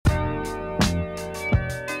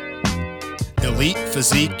Elite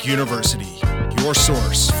Physique University, your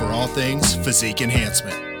source for all things physique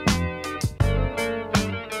enhancement.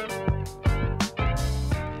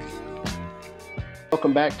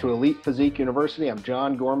 Welcome back to Elite Physique University. I'm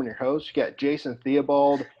John Gorman, your host. You got Jason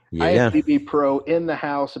Theobald, Yeah. IFBB Pro in the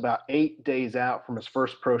house, about 8 days out from his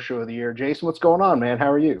first pro show of the year. Jason, what's going on, man?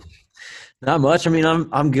 How are you? Not much. I mean,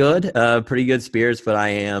 I'm good. Pretty good spirits, but I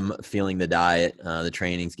am feeling the diet. The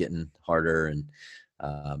training's getting harder and,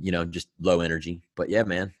 just low energy. But yeah,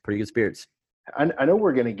 man, pretty good spirits. I know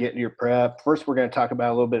we're going to get into your prep. First, we're going to talk about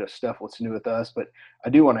a little bit of stuff, what's new with us. But I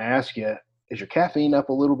do want to ask you, is your caffeine up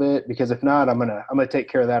a little bit? Because if not, I'm gonna take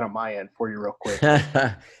care of that on my end for you real quick.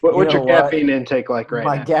 What's your caffeine intake like right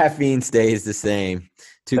now? My caffeine stays the same.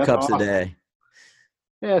 That's cups awesome. A day.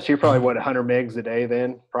 Yeah, so you're probably, 100 mgs a day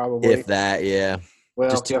then, probably? If that, yeah. Well,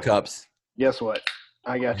 just 2 cups. Guess what?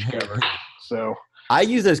 I got you covered. So I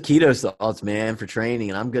use those keto salts, man, for training,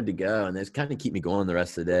 and I'm good to go. And those kind of keep me going the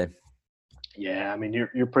rest of the day. Yeah, I mean,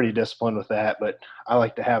 you're pretty disciplined with that, but I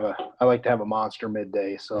like to have a monster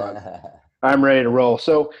midday, so I'm ready to roll.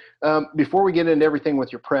 So before we get into everything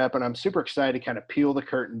with your prep, and I'm super excited to kind of peel the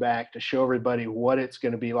curtain back to show everybody what it's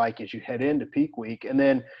going to be like as you head into peak week. And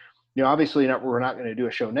then, obviously we're not going to do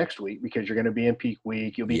a show next week because you're going to be in peak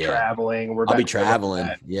week. You'll be traveling. I'll be traveling.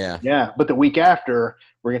 Yeah. Yeah. But the week after,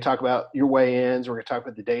 we're going to talk about your weigh-ins. We're going to talk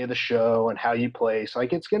about the day of the show and how you place.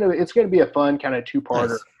 Like it's going to be a fun kind of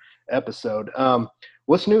 2-parter episode.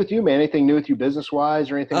 What's new with you, man? Anything new with you business-wise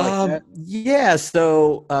or anything like that? Yeah,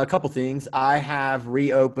 so a couple things. I have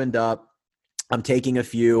reopened up. I'm taking a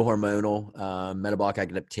few hormonal metabolic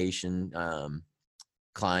adaptation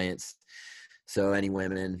clients. So any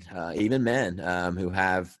women, even men who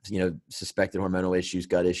have, suspected hormonal issues,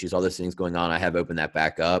 gut issues, all those things going on, I have opened that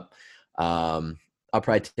back up. I'll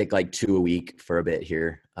probably take like 2 a week for a bit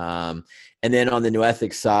here. And then on the New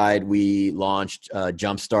Ethics side, we launched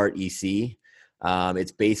Jumpstart EC.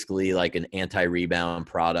 It's basically like an anti-rebound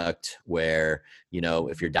product where,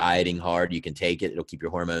 if you're dieting hard, you can take it. It'll keep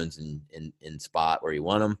your hormones in spot where you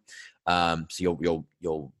want them. So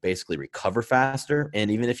you'll basically recover faster. And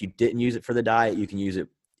even if you didn't use it for the diet, you can use it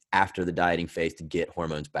after the dieting phase to get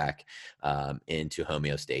hormones back into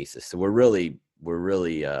homeostasis. So we're really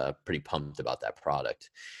pretty pumped about that product.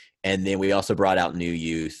 And then we also brought out New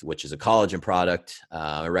Youth, which is a collagen product.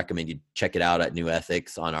 I recommend you check it out at New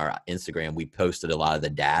Ethics on our Instagram. We posted a lot of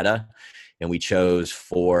the data, and we chose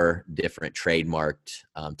 4 different trademarked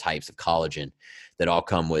types of collagen that all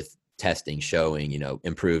come with testing showing,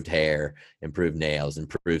 improved hair, improved nails,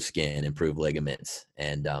 improved skin, improved ligaments.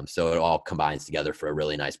 And so it all combines together for a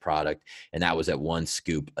really nice product. And that was at 1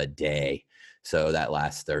 scoop a day. So that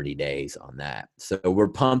lasts 30 days on that. So we're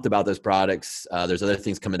pumped about those products. There's other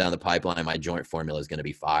things coming down the pipeline. My joint formula is going to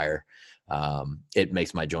be fire. It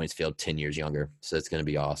makes my joints feel 10 years younger. So it's going to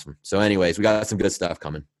be awesome. So anyways, we got some good stuff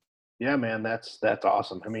coming. Yeah, man, that's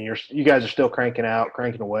awesome. I mean, you guys are still cranking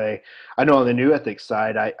away. I know on the New Ethics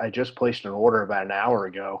side, I just placed an order about an hour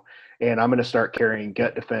ago, and I'm going to start carrying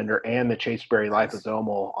Gut Defender and the Chaseberry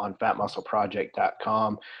Liposomal on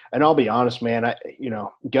fatmuscleproject.com. And I'll be honest, man,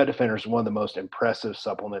 Gut Defender is one of the most impressive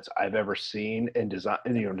supplements I've ever seen and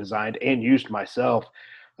designed and used myself.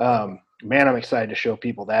 Man, I'm excited to show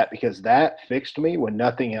people that because that fixed me when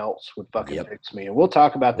nothing else would fucking fix me. And we'll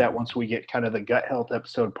talk about that once we get kind of the gut health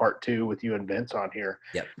episode part 2 with you and Vince on here.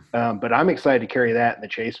 Yep. But I'm excited to carry that in the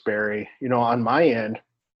Chaseberry. On my end,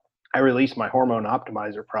 I released my hormone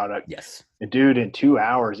optimizer product. Yes. And dude, in 2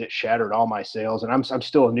 hours, it shattered all my sales. And I'm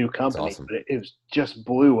still a new company, awesome. But it was just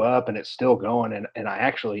blew up and it's still going. And I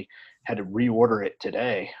actually had to reorder it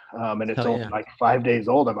today. And it's only like 5 days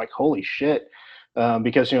old. I'm like, holy shit.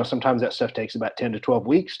 Because, sometimes that stuff takes about 10 to 12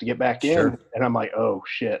 weeks to get back in. Sure. And I'm like, oh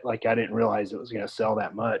shit. Like I didn't realize it was going to sell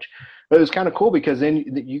that much, but it was kind of cool because then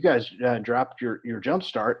you guys dropped your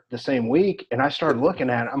Jumpstart the same week. And I started looking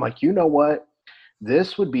at it. I'm like, you know what?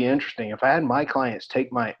 This would be interesting. If I had my clients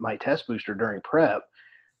take my test booster during prep,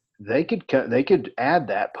 they could add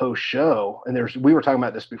that post show. And we were talking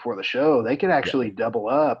about this before the show. They could actually double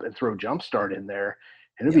up and throw Jumpstart in there.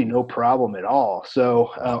 And it'd be no problem at all.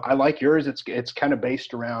 So I like yours. It's kind of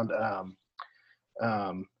based around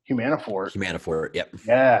Humanifort. Humanifort, yep.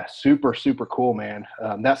 Yeah, super, super cool, man.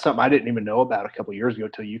 That's something I didn't even know about a couple of years ago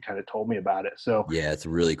until you kind of told me about it. So yeah, it's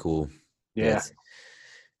really cool. Yeah.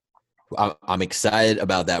 I'm excited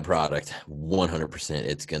about that product. 100%.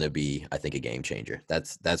 It's going to be, I think, a game changer.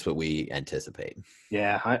 That's what we anticipate.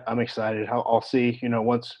 Yeah, I'm excited. I'll see,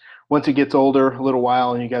 once it gets older, a little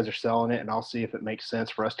while, and you guys are selling it, and I'll see if it makes sense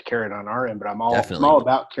for us to carry it on our end. But I'm Definitely. all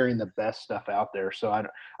about carrying the best stuff out there. So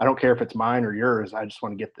I don't care if it's mine or yours. I just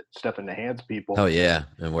want to get the stuff in the hands of people. Oh yeah,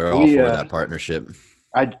 and we're all We for that partnership.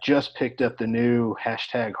 I just picked up the new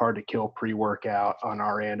hashtag hard to kill pre-workout on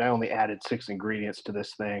our end. I only added 6 ingredients to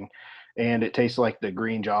this thing, and it tastes like the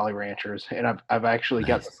green Jolly Ranchers. And I've actually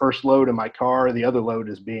got the Nice. first load in my car. The other load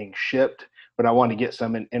is being shipped, but I wanted to get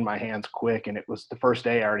some in my hands quick. And it was the first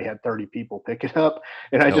day I already had 30 people pick it up,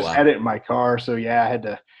 and I Oh just wow. had it in my car. So yeah,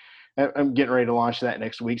 I'm getting ready to launch that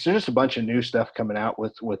next week. So just a bunch of new stuff coming out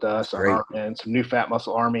with us on Great. our end. Some new Fat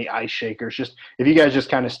Muscle Army ice shakers. Just if you guys just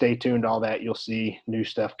kind of stay tuned, all that you'll see new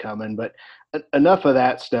stuff coming. But enough of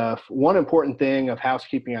that stuff. One important thing of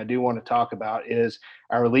housekeeping I do want to talk about is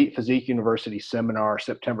our Elite Physique University seminar,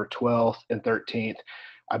 September 12th and 13th.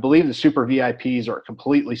 I believe the super VIPs are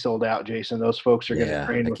completely sold out, Jason. Those folks are going to Yeah.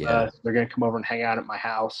 train Heck with yeah. us. They're going to come over and hang out at my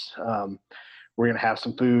house. We're going to have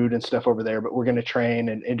some food and stuff over there, but we're going to train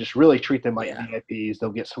and just really treat them like Yeah. VIPs. They'll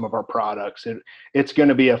get some of our products. It's going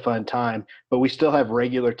to be a fun time, but we still have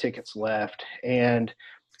regular tickets left. And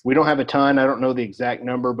we don't have a ton. I don't know the exact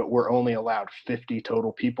number, but we're only allowed 50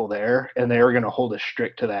 total people there, and they are going to hold us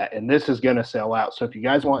strict to that. And this is going to sell out. So if you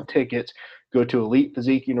guys want tickets, go to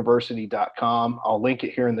elitephysiqueuniversity.com. I'll link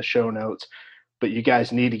it here in the show notes. But you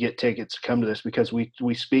guys need to get tickets to come to this because we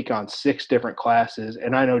speak on 6 different classes.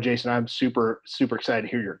 And I know, Jason, I'm super, super excited to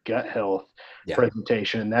hear your gut health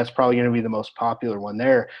presentation. That's probably going to be the most popular one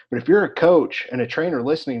there. But if you're a coach and a trainer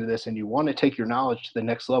listening to this and you want to take your knowledge to the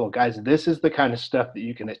next level, guys, this is the kind of stuff that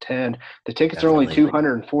you can attend. The tickets are only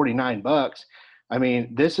Definitely. $249. I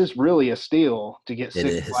mean, this is really a steal to get It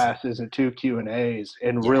 6 is. classes and 2 Q&As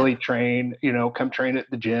and Yeah. really train, come train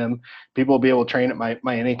at the gym. People will be able to train at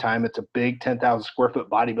my anytime. It's a big 10,000 square foot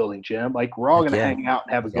bodybuilding gym. Like, we're all Heck going to yeah. hang out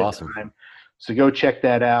and have a That's good awesome. time. So go check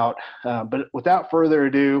that out. But without further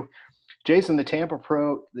ado, Jason, the Tampa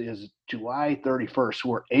Pro is July 31st.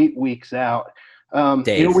 We're 8 weeks out.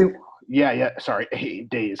 Days. Sorry, 8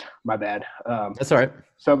 days. My bad. That's all right.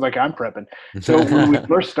 Sounds like I'm prepping. So when we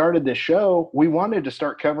first started this show, we wanted to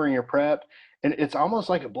start covering your prep, and it's almost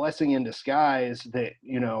like a blessing in disguise that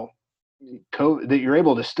that you're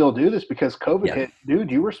able to still do this because COVID Yeah. hit.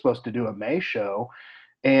 Dude, you were supposed to do a May show,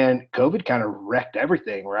 and COVID kind of wrecked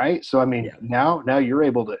everything, right? So I mean, Yeah. now you're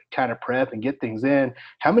able to kind of prep and get things in.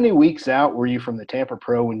 How many weeks out were you from the Tampa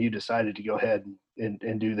Pro when you decided to go ahead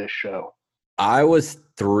and do this show? I was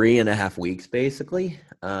 3.5 weeks basically.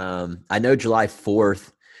 I know July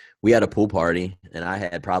 4th, we had a pool party and I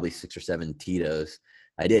had probably 6 or 7 Tito's.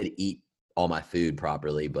 I did eat all my food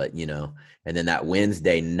properly, but and then that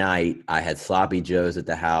Wednesday night I had Sloppy Joe's at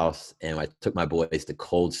the house and I took my boys to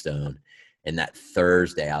Cold Stone. And that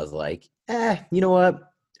Thursday I was like, you know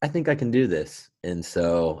what? I think I can do this. And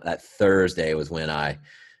so that Thursday was when I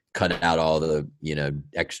cut out all the,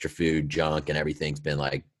 extra food junk and everything's been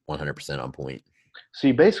like 100% on point. So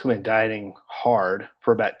you basically been dieting hard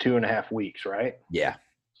for about 2.5 weeks, right? Yeah.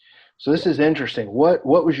 So this is interesting. What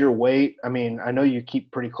was your weight? I mean, I know you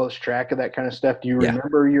keep pretty close track of that kind of stuff. Do you Yeah.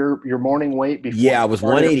 remember your morning weight before? Yeah, I was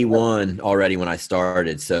 181 already when I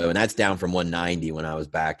started. So, and that's down from 190 when I was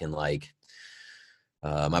back in my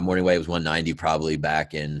morning weight was 190 probably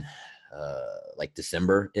back in like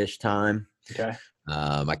December-ish time. Okay.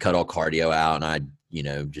 I cut all cardio out and I,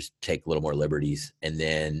 just take a little more liberties. And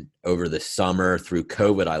then over the summer through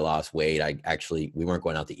COVID, I lost weight. We weren't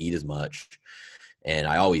going out to eat as much. And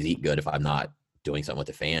I always eat good if I'm not doing something with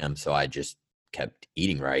the fam. So I just kept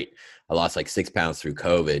eating right. I lost like 6 pounds through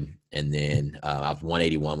COVID. And then I was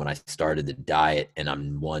 181 when I started the diet and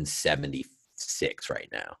I'm 176 right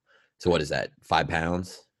now. So what is that? 5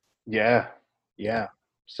 pounds? Yeah.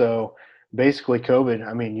 So basically COVID,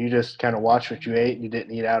 I mean, you just kind of watched what you ate and you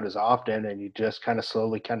didn't eat out as often and you just kind of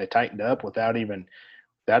slowly kind of tightened up without even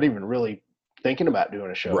really thinking about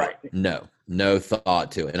doing a show. Right. No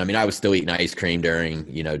thought to it. And I mean, I was still eating ice cream during,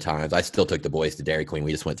 times. I still took the boys to Dairy Queen.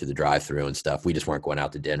 We just went to the drive-thru and stuff. We just weren't going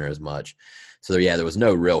out to dinner as much. So yeah, there was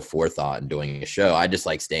no real forethought in doing a show. I just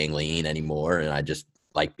like staying lean anymore. And I just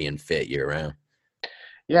like being fit year round.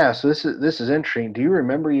 Yeah. So this is interesting. Do you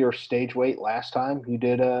remember your stage weight last time you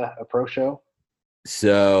did a pro show?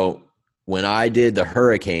 So when I did the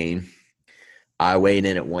Hurricane, I weighed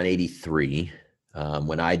in at 183.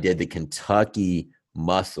 When I did the Kentucky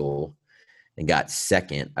Muscle and got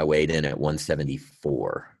second, I weighed in at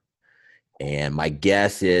 174. And my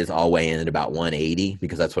guess is I'll weigh in at about 180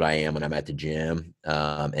 because that's what I am when I'm at the gym.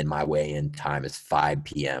 And my weigh-in time is 5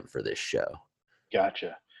 p.m. for this show.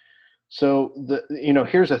 Gotcha. So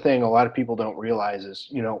here's the thing a lot of people don't realize is,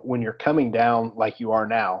 when you're coming down like you are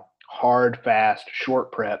now, hard, fast,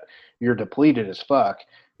 short prep, you're depleted as fuck.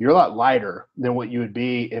 You're a lot lighter than what you would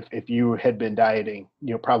be if you had been dieting,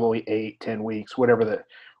 probably 8-10 weeks,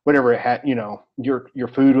 whatever it had, your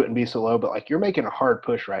food wouldn't be so low, but like you're making a hard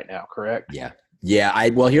push right now, correct? Yeah. Yeah.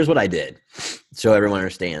 Well, here's what I did. So everyone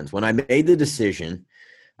understands. When I made the decision,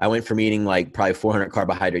 I went from eating like probably 400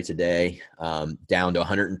 carbohydrates a day down to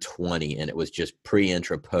 120, and it was just pre,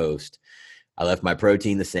 intra, post. I left my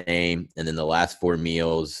protein the same, and then the last 4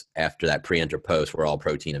 meals after that pre, intra, post were all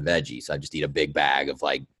protein and veggies. So I just eat a big bag of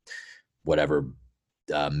like whatever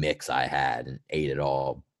mix I had and ate it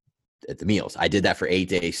all at the meals. I did that for 8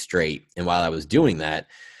 days straight, and while I was doing that,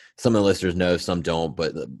 some of the listeners know, some don't,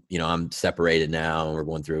 but I'm separated now, and we're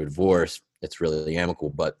going through a divorce. It's really amicable,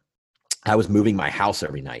 but I was moving my house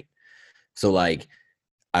every night. So like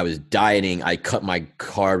I was dieting, I cut my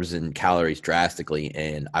carbs and calories drastically,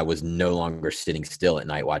 and I was no longer sitting still at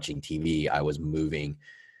night watching TV. I was moving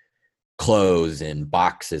clothes and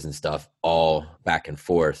boxes and stuff all back and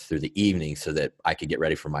forth through the evening so that I could get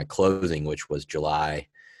ready for my closing, which was July.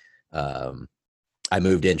 I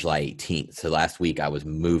moved in July 18th. So last week I was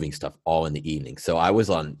moving stuff all in the evening. So I was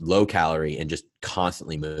on low calorie and just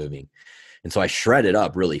constantly moving. And so I shredded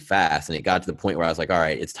up really fast, and it got to the point where I was like, all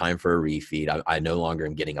right, it's time for a refeed. I no longer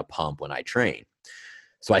am getting a pump when I train.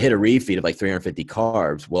 So I hit a refeed of like 350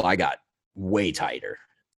 carbs. Well, I got way tighter.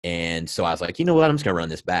 And so I was like, you know what? I'm just going to run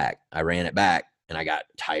this back. I ran it back and I got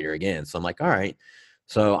tighter again. So I'm like, all right,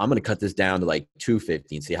 so I'm going to cut this down to like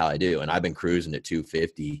 250 and see how I do. And I've been cruising at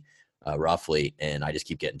 250 roughly, and I just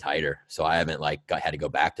keep getting tighter. So I haven't had to go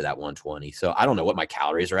back to that 120. So I don't know what my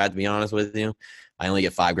calories are at, to be honest with you. I only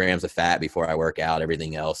get 5 grams of fat before I work out.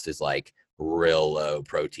 Everything else is like real low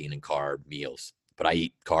protein and carb meals, but I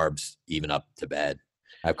eat carbs even up to bed.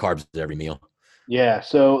 I have carbs at every meal. Yeah.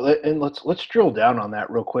 So, and let's drill down on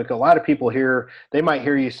that real quick. A lot of people they might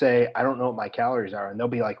hear you say, I don't know what my calories are. And they'll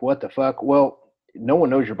be like, what the fuck? Well, no one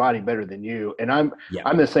knows your body better than you. And I'm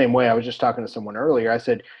the same way. I was just talking to someone earlier. I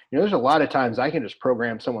said, there's a lot of times I can just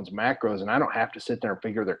program someone's macros and I don't have to sit there and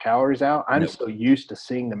figure their calories out. I'm so used to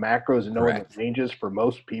seeing the macros and knowing the ranges for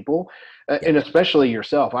most people. And especially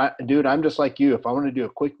yourself. I'm just like you. If I want to do a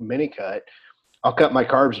quick mini cut, I'll cut my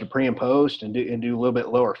carbs to pre and post and do a little bit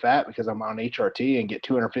lower fat because I'm on HRT and get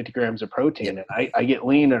 250 grams of protein, and I get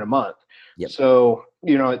lean in a month. So,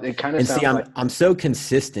 it kind of sounds like. I'm so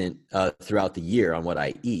consistent throughout the year on what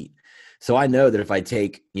I eat. So I know that if I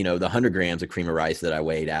take, the 100 grams of cream of rice that I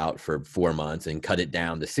weighed out for 4 months and cut it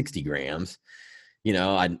down to 60 grams,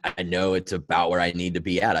 I know it's about where I need to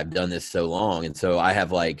be at. I've done this so long. And so I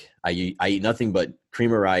have I eat nothing but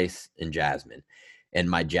cream of rice and jasmine. And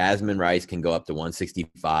my jasmine rice can go up to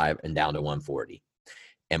 165 and down to 140.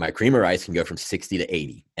 And my cream of rice can go from 60 to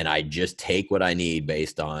 80. And I just take what I need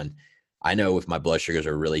based on, I know if my blood sugars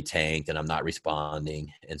are really tanked and I'm not responding.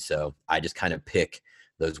 And so I just kind of pick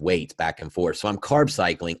those weights back and forth. So I'm carb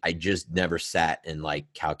cycling. I just never sat and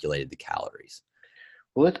calculated the calories.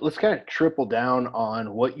 Well, let's kind of triple down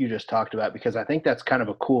on what you just talked about, because I think that's kind of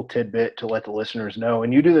a cool tidbit to let the listeners know.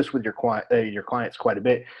 And you do this with your clients quite a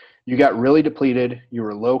bit. You got really depleted. You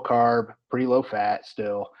were low carb, pretty low fat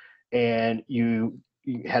still, and you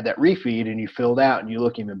had that refeed and you filled out and you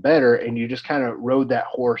look even better, and you just kind of rode that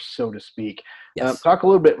horse, so to speak. Yes. Talk a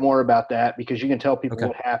little bit more about that, because you can tell people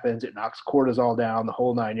what happens. It knocks cortisol down, the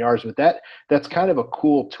whole 9 yards. With that's kind of a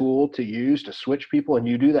cool tool to use to switch people, and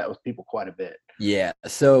you do that with people quite a bit. Yeah.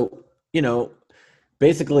 So,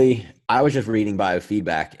 basically I was just reading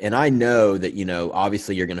biofeedback, and I know that,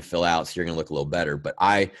 obviously you're going to fill out, so you're going to look a little better, but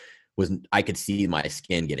I could see my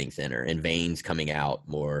skin getting thinner and veins coming out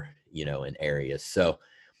more, in areas. So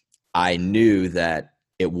I knew that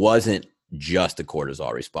it wasn't just a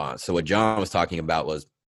cortisol response. So what John was talking about was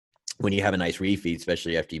when you have a nice refeed,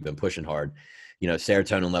 especially after you've been pushing hard,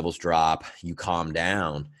 serotonin levels drop, you calm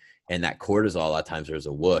down, and that cortisol, a lot of times there's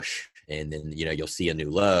a whoosh, and then, you'll see a new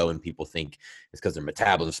low, and people think it's because their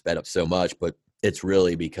metabolism sped up so much, but it's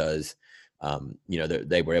really because,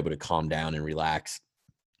 they were able to calm down and relax,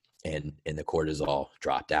 and the cortisol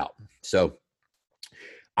dropped out. So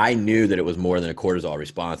I knew that it was more than a cortisol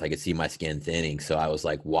response. I could see my skin thinning. So I was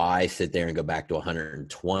like, why sit there and go back to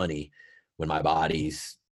 120 when my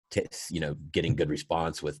body's, getting good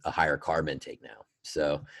response with a higher carb intake now?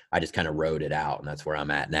 So I just kind of rode it out, and that's where I'm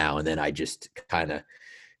at now. And then I just kind of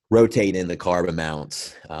rotate in the carb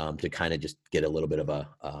amounts to kind of just get a little bit of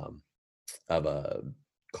a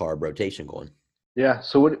carb rotation going. Yeah.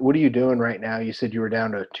 So what are you doing right now? You said you were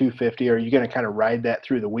down to 250. Are you going to kind of ride that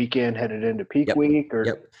through the weekend, headed into peak Yep. week, or?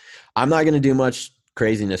 Yep. I'm not going to do much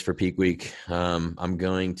craziness for peak week. I'm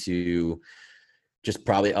going to just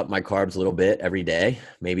probably up my carbs a little bit every day,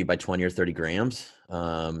 maybe by 20 or 30 grams.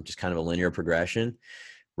 Just kind of a linear progression.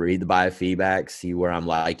 Read the biofeedback, see where I'm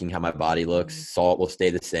liking, how my body looks. Salt will stay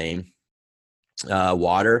the same.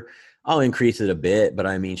 Water, I'll increase it a bit, but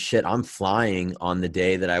I mean, shit, I'm flying on the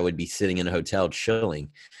day that I would be sitting in a hotel chilling.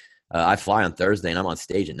 I fly on Thursday and I'm on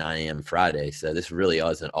stage at 9 a.m. Friday. So this really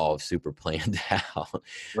isn't all super planned out.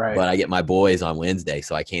 Right. But I get my boys on Wednesday,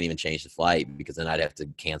 so I can't even change the flight because then I'd have to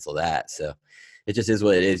cancel that. So it just is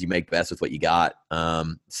what it is. You make best with what you got.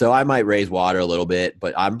 So I might raise water a little bit,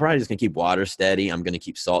 but I'm probably just going to keep water steady. I'm going to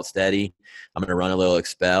keep salt steady. I'm going to run a little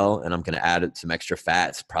expel, and I'm going to add some extra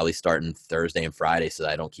fats, probably starting Thursday and Friday so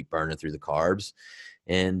that I don't keep burning through the carbs.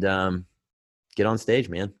 And get on stage,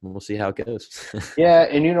 man. We'll see how it goes. Yeah.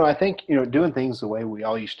 And, I think, doing things the way we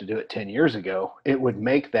all used to do it 10 years ago, it would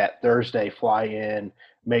make that Thursday fly in,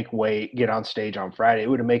 make weight, get on stage on Friday. It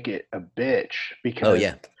would make it a bitch because Oh,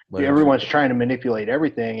 yeah. everyone's trying to manipulate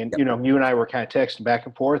everything. And, Yep. you and I were kind of texting back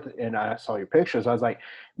and forth, and I saw your pictures. I was like,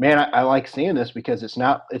 man, I like seeing this because it's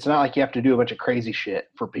not like you have to do a bunch of crazy shit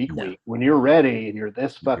for peak No. week. When you're ready and you're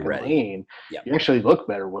this fucking ready. lean, Yep. you actually look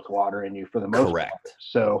better with water in you for the most Correct. part.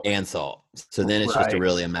 So, and salt. So then it's just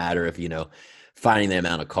really a matter of, finding the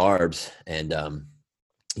amount of carbs. And,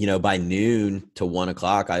 by noon to 1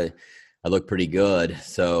 o'clock, I look pretty good.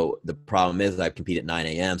 So the problem is I compete at 9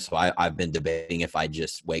 a.m. So I've been debating if I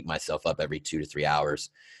just wake myself up every 2 to 3 hours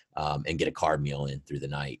and get a carb meal in through the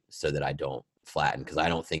night so that I don't flatten. Because I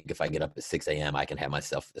don't think if I get up at 6 a.m., I can have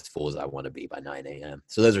myself as full as I want to be by 9 a.m.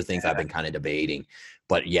 So those are things I've been kind of debating.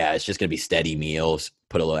 But yeah, it's just going to be steady meals,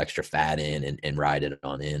 put a little extra fat in and ride it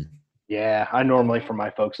on in. Yeah, I normally, for my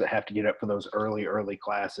folks that have to get up for those early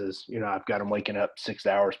classes, I've got them waking up 6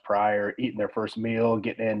 hours prior, eating their first meal,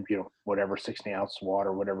 getting in, whatever, 60 ounces of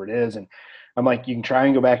water, whatever it is. And I'm like, you can try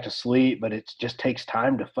and go back to sleep, but it just takes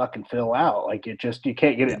time to fucking fill out. Like you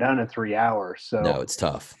can't get it done in 3 hours. So no, it's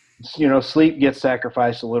tough. Sleep gets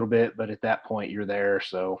sacrificed a little bit, but at that point you're there.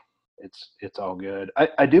 So it's all good.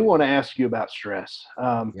 I do want to ask you about stress.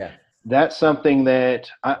 Yeah. That's something that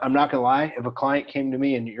I'm not gonna lie. If a client came to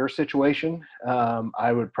me in your situation,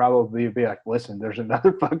 I would probably be like, "Listen, there's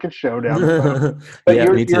another fucking show down the road." But Yeah,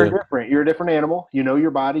 you're me too. different. You're a different animal. You know your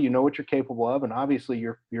body. You know what you're capable of, and obviously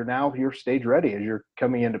you're stage ready as you're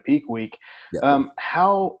coming into peak week. Yeah.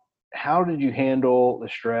 How did you handle the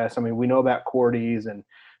stress? I mean, we know about Cordy's and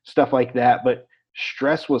stuff like that, but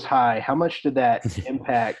stress was high. How much did that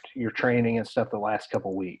impact your training and stuff the last couple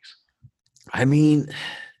of weeks? I mean,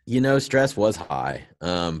 stress was high.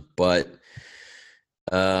 But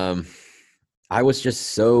I was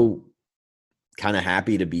just so kind of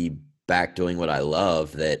happy to be back doing what I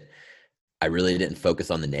love that I really didn't focus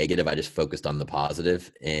on the negative. I just focused on the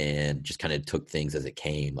positive and just kind of took things as it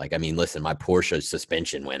came. Like, I mean, listen, my Porsche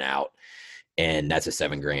suspension went out and that's a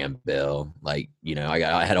 $7,000 bill. Like,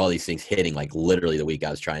 I had all these things hitting like literally the week I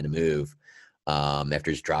was trying to move.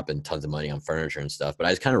 After just dropping tons of money on furniture and stuff, but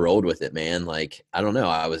I just kind of rolled with it, man. Like, I don't know.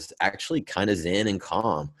 I was actually kind of zen and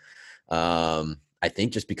calm. I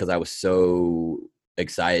think just because I was so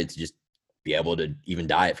excited to just be able to even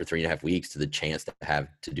diet for 3.5 weeks to the chance to have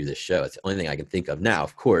to do this show. It's the only thing I can think of now.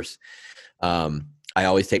 Of course, I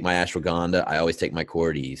always take my ashwagandha. I always take my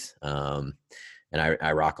Cordy's. And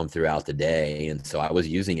I rock them throughout the day. And so I was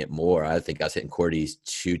using it more. I think I was hitting Cordy's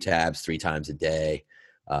 2 tabs 3 times a day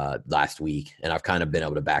last week. And I've kind of been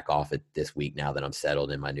able to back off it this week now that I'm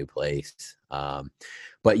settled in my new place.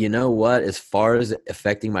 But you know what, as far as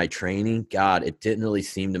affecting my training, God, it didn't really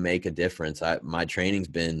seem to make a difference. My training's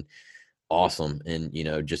been awesome and,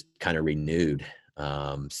 just kind of renewed.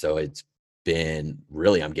 So it's been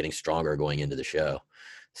really, I'm getting stronger going into the show.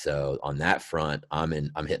 So on that front, I'm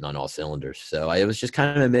hitting on all cylinders. So it was just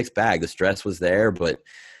kind of a mixed bag. The stress was there, but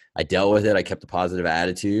I dealt with it. I kept a positive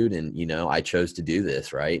attitude and, I chose to do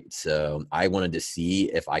this. Right. So I wanted to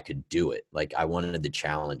see if I could do it. Like I wanted the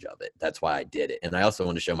challenge of it. That's why I did it. And I also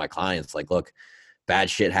want to show my clients like, look, bad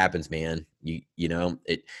shit happens, man.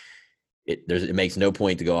 It makes no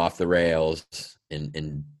point to go off the rails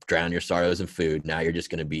and drown your sorrows in food. Now you're just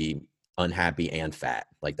going to be unhappy and fat.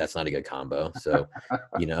 Like that's not a good combo. So,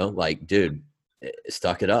 like, dude,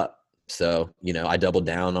 stuck it up. So, I doubled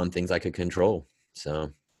down on things I could control.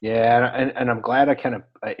 So. Yeah, and I'm glad I kind of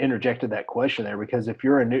interjected that question there because if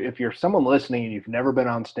you're someone listening and you've never been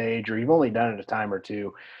on stage or you've only done it a time or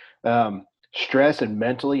two, stress and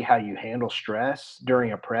mentally how you handle stress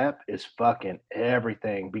during a prep is fucking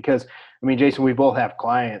everything. Because I mean, Jason, we both have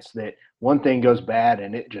clients that one thing goes bad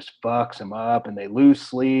and it just fucks them up and they lose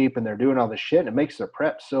sleep and they're doing all this shit and it makes their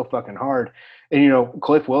prep so fucking hard. And you know,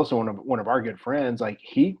 Cliff Wilson, one of our good friends, like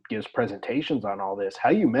he gives presentations on all this. How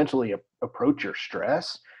you mentally approach your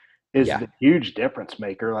stress is Yeah. the huge difference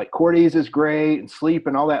maker. Like Cordy's is great and sleep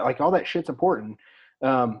and all that, like all that shit's important.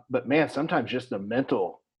 But man, sometimes just the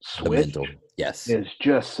mental The switch mental. Yes. is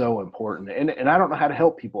just so important. And I don't know how to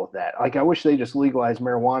help people with that. Like I wish they just legalized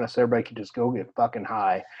marijuana so everybody could just go get fucking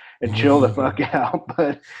high and chill the fuck out.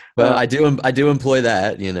 But Well, I do employ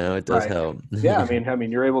that, you know, it does right. help. Yeah, I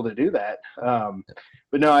mean, you're able to do that.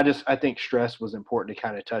 But no, I think stress was important to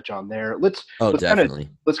kind of touch on there. Oh, definitely.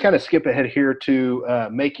 Let's kind of skip ahead here to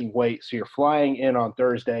making weight. So you're flying in on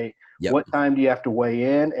Thursday. Yep. What time do you have to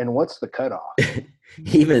weigh in, and what's the cutoff?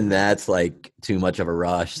 Even that's like too much of a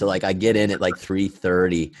rush. So like I get in at like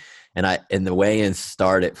 3:30 and the weigh-ins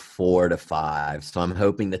start at 4 to 5. So I'm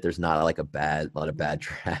hoping that there's not like a lot of bad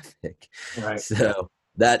traffic. Right. So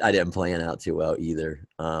that I didn't plan out too well either.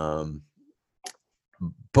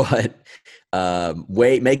 But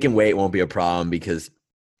making weight won't be a problem because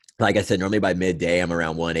like I said, normally by midday I'm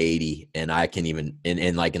around 180 and I can even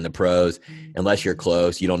in like in the pros, unless you're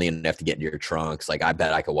close, you don't even have to get into your trunks. Like I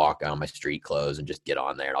bet I could walk on my street clothes and just get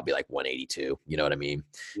on there and I'll be like 182. You know what I mean?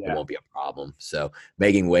 Yeah. It won't be a problem. So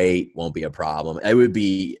making weight won't be a problem. It would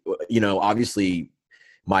be, you know, obviously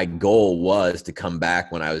my goal was to come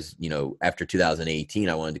back when I was, you know, after 2018,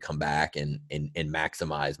 I wanted to come back and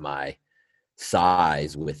maximize my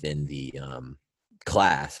size within the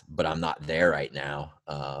class, but I'm not there right now.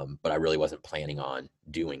 But I really wasn't planning on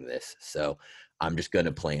doing this. So I'm just going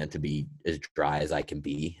to plan to be as dry as I can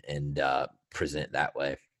be and present that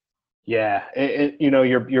way. Yeah. You know,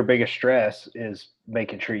 your biggest stress is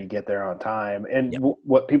making sure you get there on time. And Yep.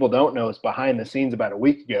 What people don't know is behind the scenes about a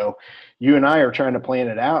week ago, you and I are trying to plan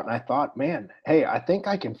it out. And I thought, man, hey, I think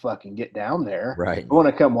I can fucking get down there. Right. I want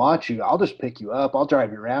to come watch you. I'll just pick you up. I'll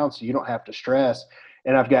drive you around so you don't have to stress.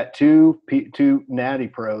 And I've got two Natty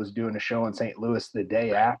pros doing a show in St. Louis the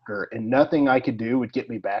day after, and nothing I could do would get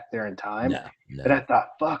me back there in time. No. And I thought,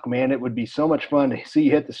 fuck, man, it would be so much fun to see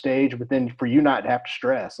you hit the stage, but then for you not to have to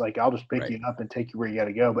stress, like I'll just pick Right. you up and take you where you got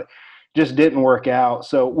to go. But just didn't work out.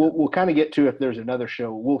 So we'll kind of get to if there's another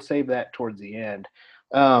show. We'll save that towards the end.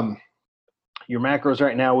 Your macros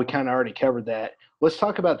right now, we kind of already covered that. Let's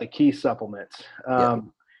talk about the key supplements.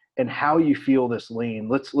 And how you feel this lean.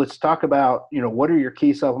 Let's talk about, you know, what are your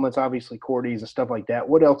key supplements, obviously Cordy's and stuff like that.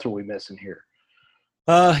 What else are we missing here?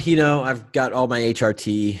 You know, I've got all my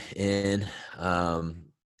HRT in,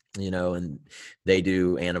 you know, and they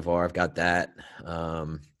do Anavar. I've got that.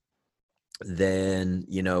 Then,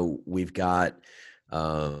 you know, we've got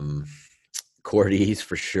Cordy's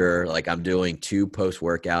for sure. Like I'm doing 2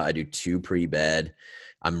 post-workout. I do 2 pre-bed.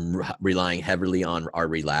 I'm relying heavily on our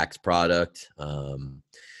Relax product.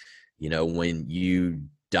 You know, when you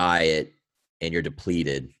diet and you're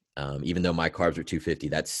depleted, even though my carbs are 250,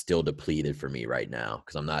 that's still depleted for me right now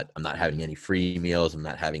because I'm not having any free meals. I'm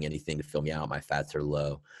not having anything to fill me out. My fats are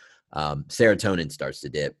low. Serotonin starts to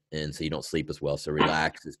dip, and so you don't sleep as well. So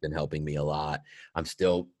Relax has been helping me a lot. I'm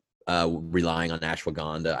still relying on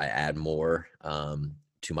ashwagandha. I add more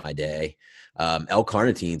to my day.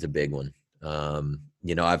 L-carnitine is a big one.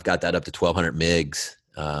 You know, I've got that up to 1,200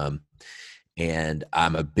 mgs. And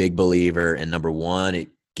I'm a big believer in number one, it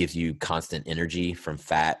gives you constant energy from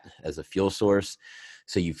fat as a fuel source.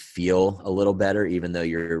 So you feel a little better, even though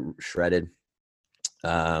you're shredded.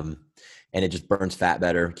 And it just burns fat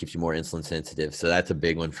better, keeps you more insulin sensitive. So that's a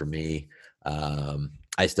big one for me.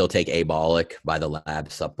 I still take Abolic by the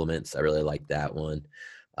Lab Supplements. I really like that one.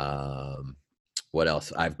 What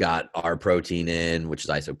else? I've got our protein in, which is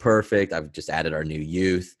IsoPerfect. I've just added our new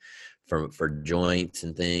youth for joints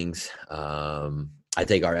and things. I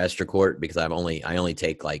take our Estracort because I only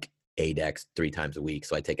take like Adex 3 times a week.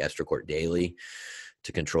 So I take Estracort daily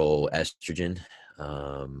to control estrogen.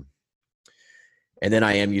 And then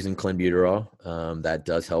I am using clenbuterol. That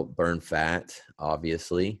does help burn fat,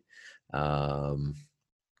 obviously.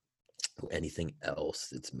 Anything else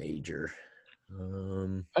that's major?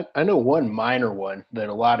 I know one minor one that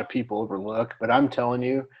a lot of people overlook, but I'm telling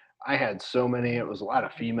you, I had so many. It was a lot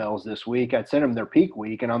of females this week. I'd send them their peak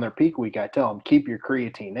week, and on their peak week, I tell them, keep your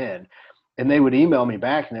creatine in. And they would email me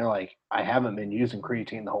back, and they're like, I haven't been using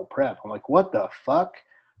creatine the whole prep. I'm like, what the fuck?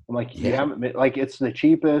 I'm like, you haven't been, like, it's the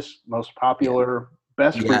cheapest, most popular,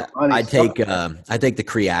 best for your money. I take the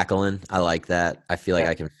Creacolin. I like that. I feel like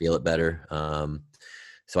I can feel it better.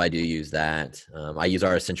 So I do use that. I use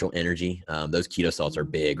our Essential Energy. Those keto salts are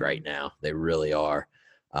big right now. They really are.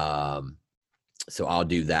 So I'll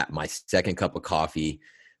do that. My second cup of coffee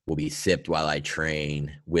will be sipped while I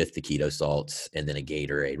train with the keto salts and then a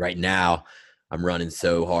Gatorade. Right now, I'm running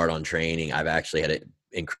so hard on training. I've actually had to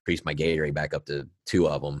increase my Gatorade back up to 2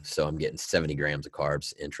 of them. So I'm getting 70 grams of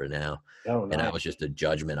carbs intra now. Oh, nice. And that was just a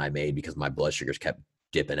judgment I made because my blood sugars kept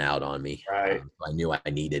dipping out on me. Right. So I knew I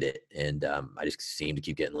needed it. And I just seemed to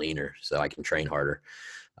keep getting leaner so I can train harder.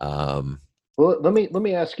 Well, let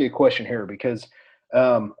me ask you a question here, because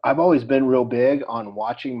I've always been real big on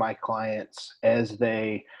watching my clients as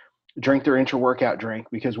they drink their intra-workout drink,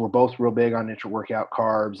 because we're both real big on intra-workout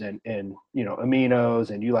carbs and aminos,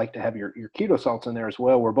 and you like to have your keto salts in there as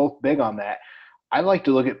well. We're both big on that. I like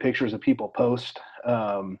to look at pictures of people post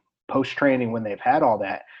training when they've had all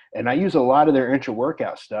that, and I use a lot of their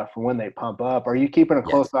intra-workout stuff for when they pump up. Are you keeping a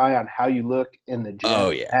close eye on how you look in the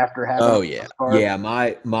gym after having those carbs? Yeah,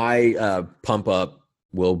 my pump up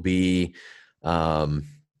will be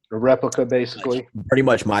a replica, basically. Pretty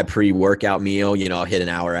much my pre-workout meal. I'll hit an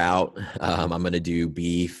hour out. I'm going to do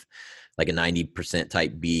beef, like a 90%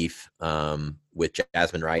 type beef with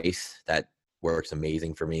jasmine rice. That works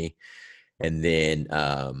amazing for me. And then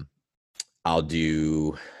I'll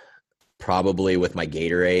do probably with my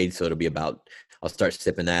Gatorade. So it'll be I'll start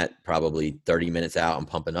sipping that probably 30 minutes out and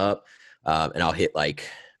pumping up. And I'll hit like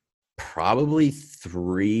probably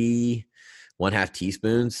 3 1/2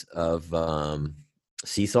 teaspoons of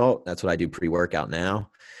sea salt. That's what I do pre-workout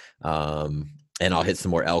now. And I'll hit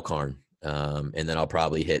some more L-carn. And then I'll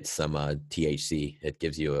probably hit some THC. It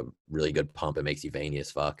gives you a really good pump. It makes you veiny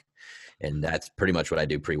as fuck. And that's pretty much what I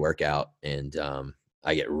do pre-workout. And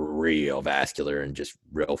I get real vascular and just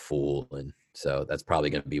real full. And so that's probably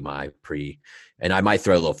going to be my and I might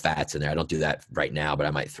throw a little fats in there. I don't do that right now, but I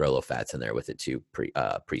might throw a little fats in there with it too,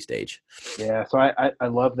 pre-stage. Yeah. So I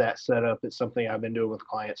love that setup. It's something I've been doing with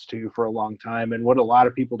clients too for a long time. And what a lot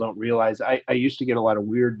of people don't realize, I used to get a lot of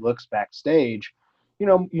weird looks backstage,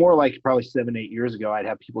 more like probably 7-8 years ago. I'd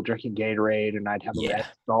have people drinking Gatorade and I'd have a red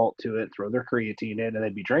salt to it, throw their creatine in, and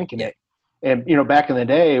they'd be drinking it. And, back in the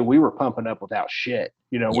day, we were pumping up without shit.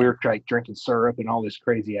 We were like drinking syrup and all this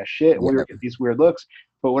crazy ass shit. And we were getting these weird looks.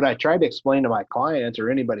 But what I tried to explain to my clients or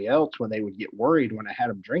anybody else when they would get worried when I had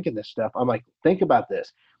them drinking this stuff, I'm like, think about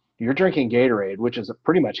this. You're drinking Gatorade, which is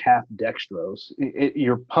pretty much half dextrose.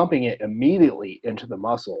 You're pumping it immediately into the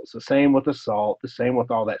muscles. The same with the salt, the same with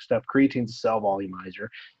all that stuff. Creatine's a cell volumizer.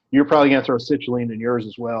 You're probably going to throw citrulline in yours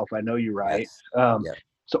as well, if I know you right. Yes.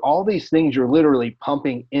 So all these things you're literally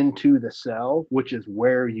pumping into the cell, which is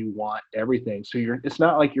where you want everything. So it's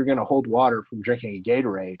not like you're going to hold water from drinking a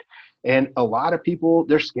Gatorade. And a lot of people,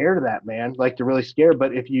 they're scared of that, man. Like, they're really scared.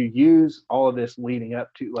 But if you use all of this leading up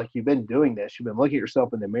to, like, you've been doing this, you've been looking at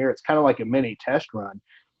yourself in the mirror, it's kind of like a mini test run.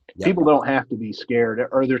 Yep. People don't have to be scared.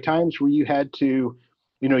 Are there times where you had to,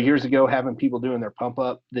 years ago, having people doing their pump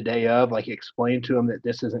up the day of, like, explain to them that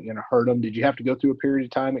this isn't going to hurt them? Did you have to go through a period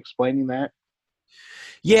of time explaining that?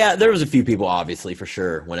 Yeah, there was a few people, obviously, for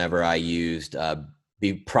sure. Whenever I used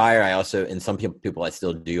prior, I also, and some people I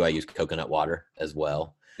still do, I use coconut water as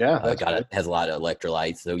well. Yeah, has a lot of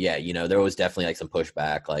electrolytes. So yeah, there was definitely like some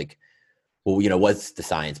pushback, like, well, what's the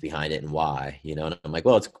science behind it and why? And I'm like,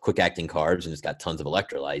 well, it's quick acting carbs and it's got tons of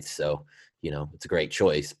electrolytes, so it's a great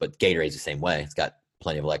choice. But Gatorade's the same way; it's got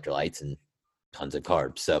plenty of electrolytes and tons of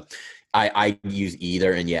carbs. So I use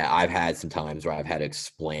either, and yeah, I've had some times where I've had to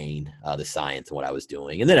explain the science and what I was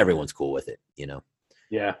doing, and then everyone's cool with it,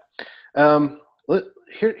 Yeah.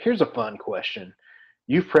 Here's a fun question.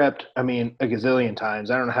 You've prepped, a gazillion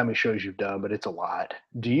times. I don't know how many shows you've done, but it's a lot.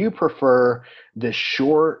 Do you prefer the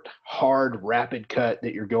short, hard, rapid cut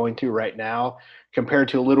that you're going to right now compared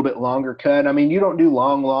to a little bit longer cut? You don't do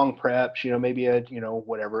long preps, maybe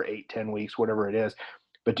whatever, 8-10 weeks, whatever it is.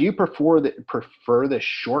 But do you prefer the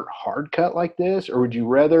short, hard cut like this? Or would you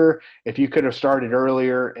rather, if you could have started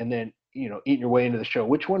earlier and then, eaten your way into the show,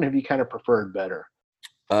 which one have you kind of preferred better?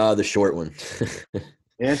 The short one.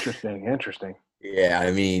 Interesting. Yeah,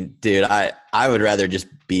 dude, I would rather just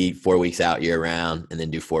be 4 weeks out year round and then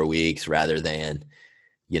do 4 weeks rather than,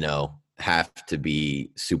 have to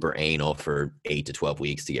be super anal for 8 to 12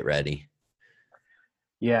 weeks to get ready.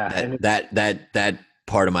 Yeah. That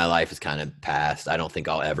part of my life is kind of past. I don't think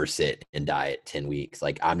I'll ever sit and diet 10 weeks.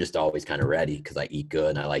 Like, I'm just always kind of ready because I eat good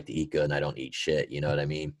and I like to eat good and I don't eat shit. You know what I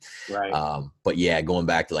mean? Right. But yeah, going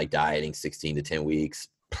back to like dieting 16 to 10 weeks,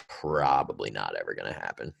 probably not ever going to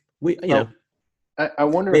happen. I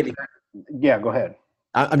wonder. Maybe. Yeah, go ahead.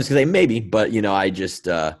 I'm just gonna say maybe, but I just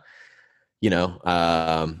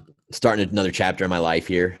starting another chapter in my life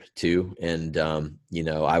here too. And, you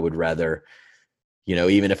know, I would rather, you know,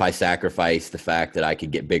 even if I sacrifice the fact that I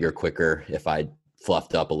could get bigger quicker, if I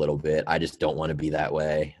fluffed up a little bit, I just don't want to be that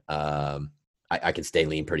way. I can stay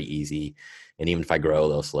lean pretty easy. And even if I grow a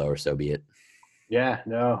little slower, so be it. Yeah,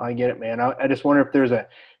 no, I get it, man. I just wonder if there's a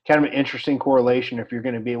kind of an interesting correlation if you're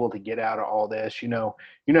going to be able to get out of all this. You know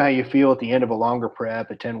how you feel at the end of a longer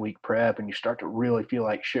prep, a 10-week prep, and you start to really feel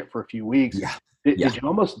like shit for a few weeks. Yeah. Did you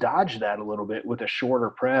almost dodge that a little bit with a shorter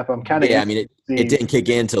prep? I'm kind of I mean, it didn't kick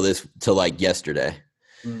in till like yesterday.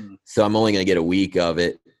 So I'm only going to get a week of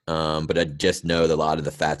it. But I just know that a lot of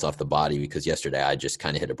the fat's off the body because yesterday I just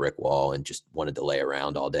kind of hit a brick wall and just wanted to lay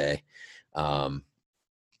around all day.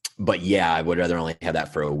 But yeah, I would rather only have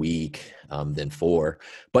that for a week than 4.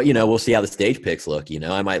 But, you know, we'll see how the stage picks look. You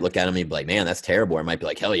know, I might look at them and be like, man, that's terrible. Or I might be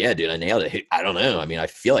like, hell yeah, dude, I nailed it. I don't know. I mean, I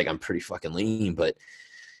feel like I'm pretty fucking lean, but,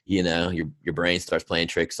 you know, your brain starts playing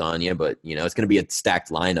tricks on you. But, you know, it's going to be a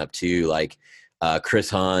stacked lineup too. Like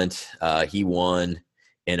Chris Hunt, he won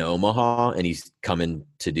in Omaha and he's coming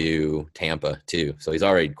to do Tampa too. So he's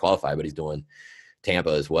already qualified, but he's doing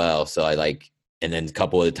Tampa as well. So and then a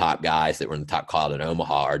couple of the top guys that were in the top cloud in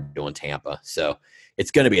Omaha are doing Tampa. So it's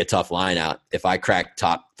going to be a tough line out. If I crack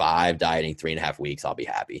top 5 dieting 3.5 weeks, I'll be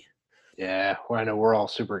happy. Yeah, well, I know we're all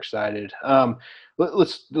super excited.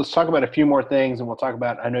 Let's talk about a few more things, and we'll talk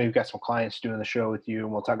about. I know you've got some clients doing the show with you,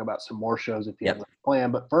 and we'll talk about some more shows at the end of the plan.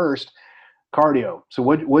 But first, cardio. So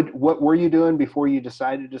what were you doing before you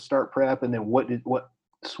decided to start prep, and then what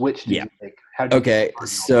switch did you make? Okay,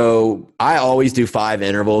 so I always do 5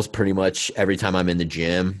 intervals pretty much every time I'm in the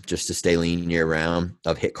gym just to stay lean year round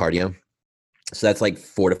of HIIT cardio. So that's like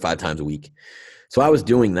 4 to 5 times a week. So I was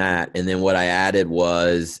doing that, and then what I added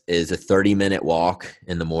is a 30-minute walk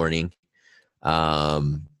in the morning,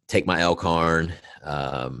 take my L-Carn,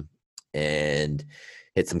 and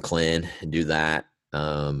hit some clean and do that.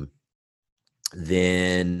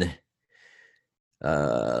 Then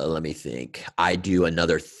let me think. I do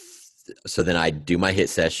another so then I do my HIIT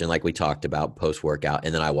session like we talked about post-workout,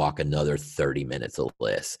 and then I walk another 30 minutes of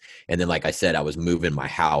less. And then, like I said, I was moving my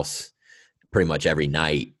house pretty much every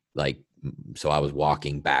night. So I was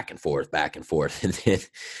walking back and forth. And then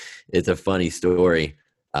it's a funny story.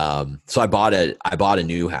 So I bought a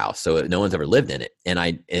new house. So no one's ever lived in it. And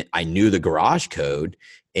I knew the garage code,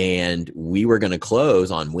 and we were going to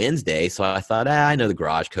close on Wednesday. So I thought, I know the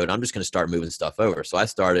garage code. I'm just going to start moving stuff over. So I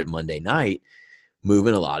started Monday night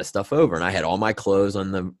moving a lot of stuff over, and I had all my clothes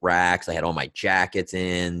on the racks. I had all my jackets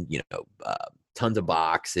in, tons of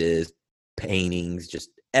boxes, paintings,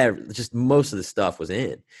 just most of the stuff was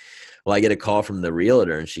in. Well, I get a call from the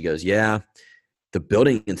realtor, and she goes, yeah, the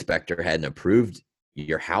building inspector hadn't approved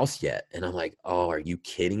your house yet. And I'm like, oh, are you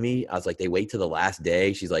kidding me? I was like, they wait till the last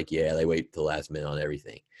day. She's like, yeah, they wait till the last minute on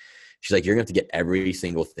everything. She's like, you're going to have to get every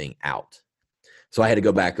single thing out. So I had to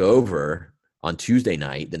go back over on Tuesday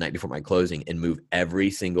night, the night before my closing, and move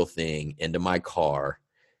every single thing into my car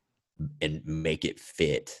and make it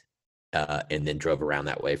fit. And then drove around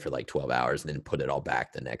that way for like 12 hours and then put it all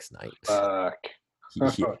back the next night. Fuck. Yeah.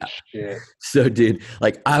 Oh, shit. So, dude,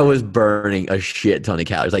 like I was burning a shit ton of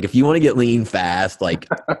calories. Like if you want to get lean fast, like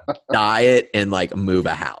diet and like move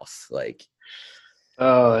a house. Like,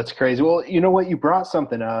 oh, that's crazy. Well, you know what? You brought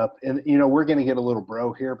something up, and we're going to get a little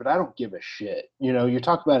bro here, but I don't give a shit. You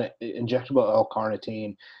talk about injectable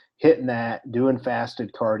L-carnitine, hitting that, doing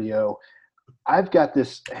fasted cardio. I've got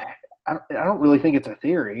this. I don't really think it's a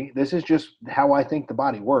theory. This is just how I think the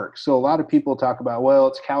body works. So a lot of people talk about, well,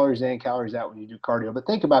 it's calories in, calories out when you do cardio. But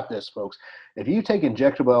think about this, folks. If you take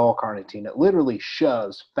injectable L-carnitine, it literally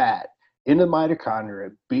shoves fat into the mitochondria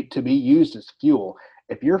to be used as fuel.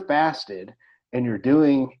 If you're fasted and you're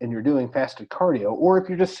doing fasted cardio, or if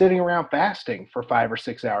you're just sitting around fasting for 5 or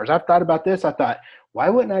 6 hours, I've thought about this. I thought, why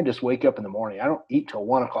wouldn't I just wake up in the morning? I don't eat till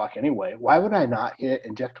 1 o'clock anyway. Why would I not hit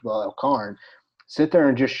injectable L-carn? Sit there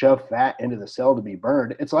and just shove fat into the cell to be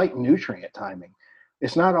burned. It's like nutrient timing.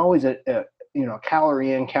 It's not always a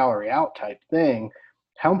calorie in, calorie out type thing.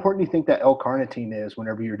 How important do you think that L-carnitine is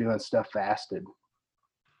whenever you're doing stuff fasted?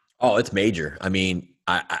 Oh, it's major. I mean,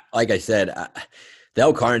 I like I said, the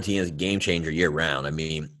L-carnitine is a game changer year round. I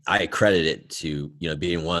mean, I credit it to,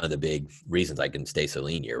 being one of the big reasons I can stay so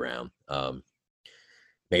lean year round.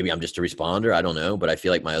 Maybe I'm just a responder. I don't know, but I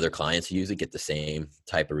feel like my other clients who use it get the same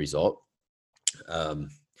type of result.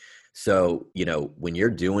 So, when you're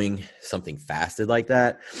doing something fasted like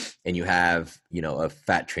that and you have, a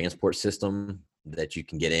fat transport system that you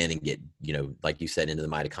can get in and get, like you said, into the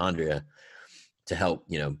mitochondria to help,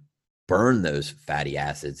 burn those fatty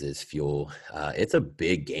acids as fuel, it's a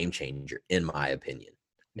big game changer in my opinion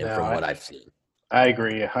and from what I've seen. I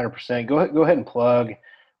agree 100%. Go ahead and plug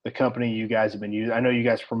the company you guys have been using. I know you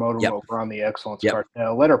guys promote them Yep. over on the Excellence Yep.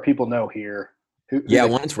 Cartel. Let our people know here. Who Yeah,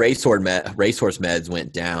 they, once Racehorse Meds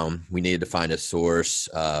went down, we needed to find a source.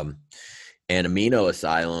 And Amino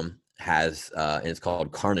Asylum has, and it's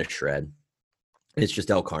called Carnishred. It's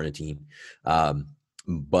just L-carnitine.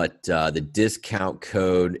 But the discount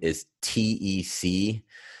code is TEC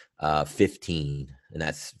 15, and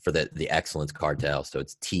that's for the Excellence Cartel. So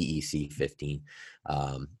it's TEC 15.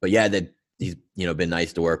 But yeah, he's been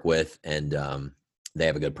nice to work with, and they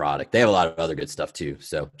have a good product. They have a lot of other good stuff too.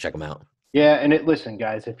 So check them out. Yeah, and listen,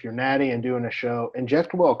 guys, if you're natty and doing a show,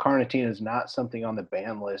 injectable L-carnitine is not something on the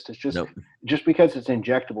ban list. It's just Nope. just because it's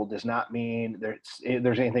injectable does not mean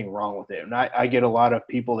there's anything wrong with it. And I get a lot of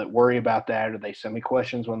people that worry about that, or they send me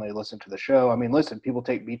questions when they listen to the show. I mean, listen, people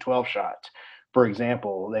take B12 shots, for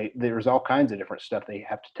example. There's all kinds of different stuff they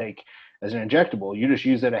have to take as an injectable. You just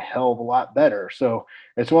use it a hell of a lot better. So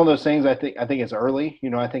it's one of those things. I think it's early.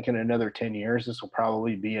 I think in another 10 years, this will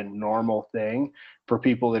probably be a normal thing for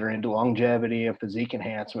people that are into longevity and physique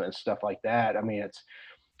enhancement and stuff like that. I mean,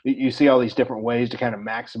 you see all these different ways to kind of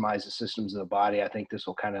maximize the systems of the body. I think this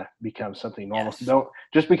will kind of become something normal. Yes. So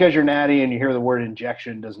just because you're natty and you hear the word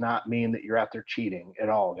injection does not mean that you're out there cheating at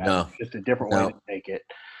all, guys. No. It's just a different way to take it.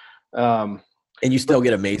 And you still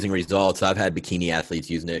get amazing results. I've had bikini athletes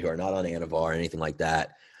using it who are not on Anavar or anything like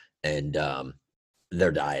that, and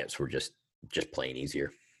their diets were just plain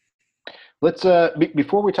easier. Let's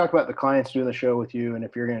before we talk about the clients doing the show with you, and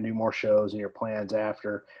if you're going to do more shows and your plans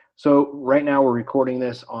after. So right now we're recording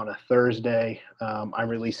this on a Thursday. I'm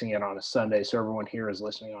releasing it on a Sunday, so everyone here is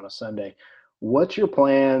listening on a Sunday. What's your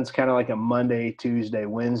plans, kind of like a Monday, Tuesday,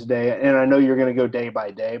 Wednesday? And I know you're going to go day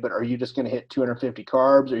by day, but are you just going to hit 250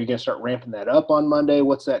 carbs? Or are you going to start ramping that up on Monday?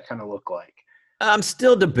 What's that kind of look like? I'm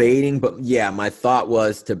still debating, but yeah, my thought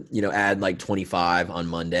was to add like 25 on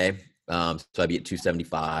Monday. So I'd be at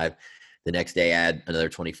 275. The next day, add another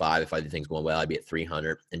 25. If everything's going well, I'd be at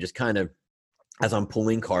 300. And just kind of as I'm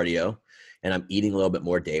pulling cardio and I'm eating a little bit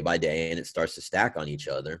more day by day and it starts to stack on each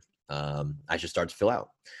other, I should start to fill out.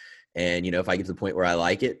 And, if I get to the point where I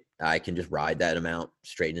like it, I can just ride that amount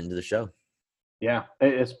straight into the show. Yeah,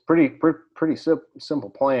 it's pretty simple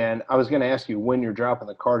plan. I was going to ask you when you're dropping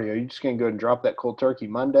the cardio. Are you just going to go and drop that cold turkey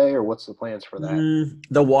Monday, or what's the plans for that?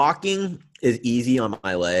 The walking is easy on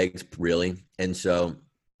my legs, really. And so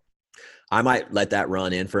I might let that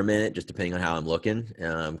run in for a minute, just depending on how I'm looking.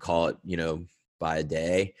 Call it, by a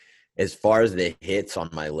day. As far as the hits on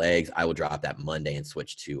my legs, I will drop that Monday and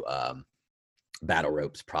switch to battle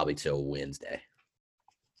ropes probably till Wednesday.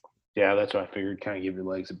 Yeah, that's what I figured. Kind of give your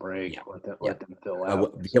legs a break. Yeah. Let them fill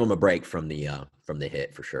out. Give them a break from the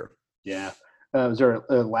hit for sure. Yeah. Is there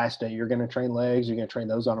a last day you're going to train legs? You're going to train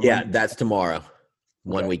those on a Yeah, Monday? that's tomorrow.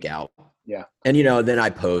 1 week out. Yeah. And, then I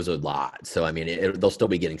pose a lot. So, I mean, they'll still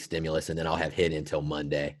be getting stimulus, and then I'll have hit until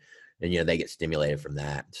Monday. And, they get stimulated from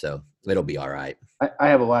that. So it'll be all right. I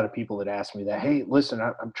have a lot of people that ask me that, hey, listen,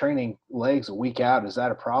 I'm training legs a week out. Is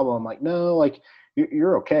that a problem? I'm like, no, like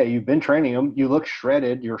you're okay. You've been training them. You look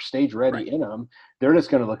shredded. You're stage ready in them. They're just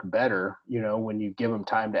going to look better, when you give them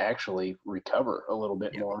time to actually recover a little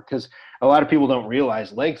bit more. Because a lot of people don't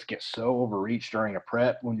realize legs get so overreached during a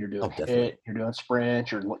prep when you're doing HIIT, you're doing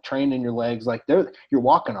sprints, you're training your legs. Like you're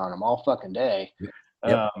walking on them all fucking day.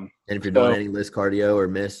 Yep. And if you're doing any list cardio or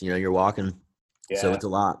miss, you're walking. Yeah. So it's a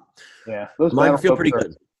lot. Yeah. Mine feel pretty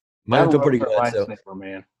good. So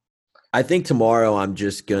man. I think tomorrow I'm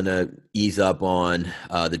just going to ease up on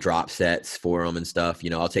the drop sets for them and stuff.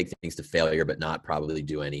 I'll take things to failure, but not probably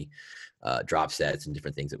do any drop sets and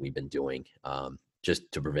different things that we've been doing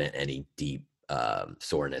just to prevent any deep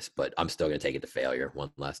soreness. But I'm still going to take it to failure one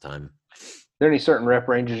last time. Are there any certain rep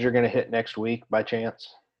ranges you're going to hit next week by chance?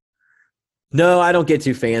 No, I don't get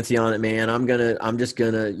too fancy on it, man. I'm just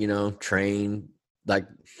gonna, train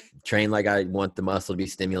like I want the muscle to be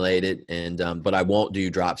stimulated, and but I won't do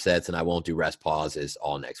drop sets and I won't do rest pauses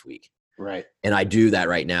all next week. Right. And I do that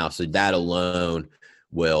right now, so that alone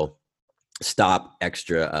will stop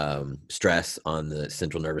extra stress on the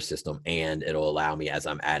central nervous system, and it'll allow me, as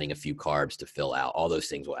I'm adding a few carbs, to fill out. All those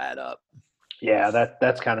things will add up. Yeah,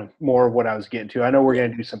 that's kind of more of what I was getting to. I know we're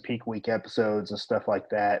going to do some peak week episodes and stuff like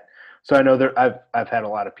that. So I know I've had a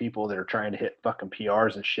lot of people that are trying to hit fucking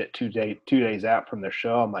PRs and shit 2 days out from their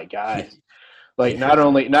show. I'm like, guys, not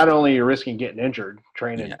only you're risking getting injured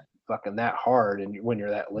training fucking that hard, and when you're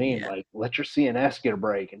that lean, like let your CNS get a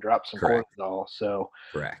break and drop some cortisol. So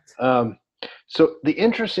correct. So the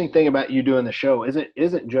interesting thing about you doing the show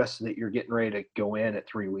isn't just that you're getting ready to go in at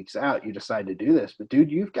 3 weeks out. You decide to do this, but dude,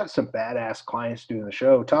 you've got some badass clients doing the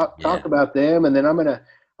show. Talk about them, and then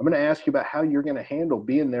I'm I'm going to ask you about how you're going to handle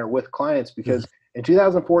being there with clients, because in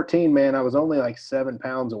 2014, man, I was only like 7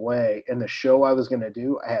 pounds away, and the show I was going to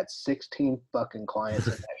do, I had 16 fucking clients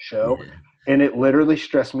in that show. Yeah. And it literally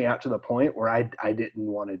stressed me out to the point where I didn't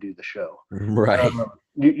want to do the show. Right.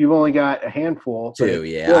 You've only got a handful. Two,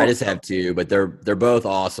 yeah. I just have two, but they're both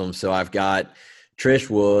awesome. So I've got Trish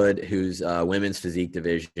Wood, who's women's physique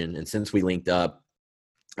division. And since we linked up,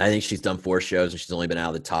 I think she's done 4 shows and she's only been out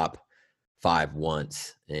of the top 5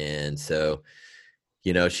 once. And so,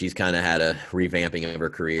 you know, she's kind of had a revamping of her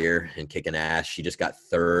career and kicking ass. She just got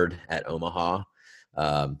 3rd at Omaha.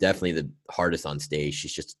 Definitely the hardest on stage.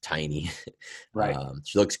 She's just tiny. Right.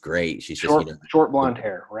 She looks great. She's short, just, short blonde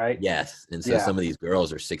hair, right? Yes. And so some of these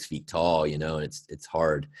girls are 6 feet tall, you know, and it's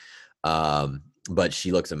hard. But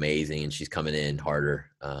she looks amazing, and she's coming in harder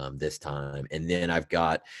this time. And then I've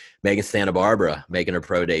got Megan Santa Barbara making her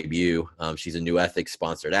pro debut. She's a New Ethics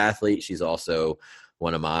sponsored athlete. She's also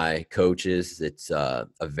one of my coaches. It's a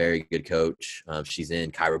very good coach. She's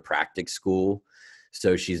in chiropractic school.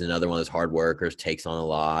 So she's another one of those hard workers, takes on a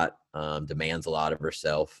lot, demands a lot of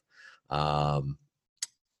herself.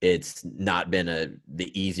 It's not been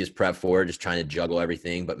the easiest prep for her, just trying to juggle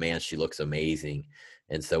everything. But, man, she looks amazing.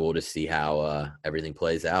 And so we'll just see how everything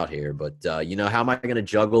plays out here. But, you know, how am I going to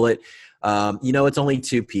juggle it? You know, it's only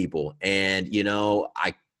 2 people. And, you know,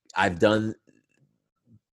 I've done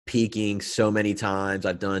peaking so many times.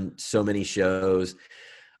 I've done so many shows.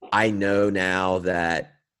 I know now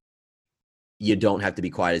that you don't have to be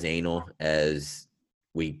quite as anal as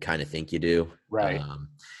we kind of think you do. Right.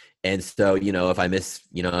 And so, you know, if I miss,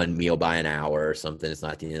 you know, a meal by an hour or something, it's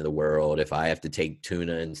not the end of the world. If I have to take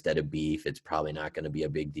tuna instead of beef, it's probably not going to be a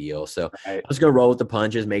big deal. So I'm just going to roll with the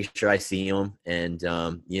punches, make sure I see them. And,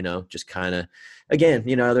 you know, just kind of, again,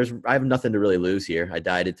 you know, I have nothing to really lose here. I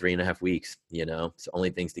dieted 3.5 weeks, you know, it's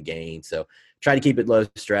only things to gain. So try to keep it low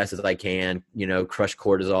stress as I can, you know, crush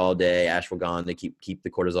cortisol all day, ashwagandha to keep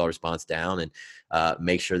the cortisol response down, and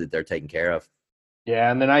make sure that they're taken care of.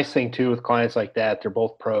 Yeah, and the nice thing too with clients like that, they're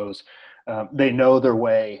both pros. They know their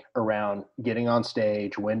way around getting on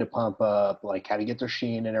stage, when to pump up, like how to get their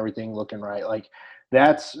sheen and everything looking right. Like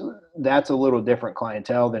that's a little different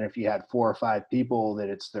clientele than if you had 4 or 5 people that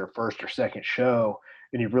it's their first or second show,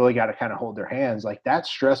 and you've really got to kind of hold their hands. Like that's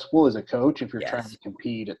stressful as a coach if you're trying to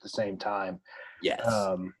compete at the same time. Yes.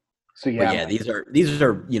 So yeah, but yeah, these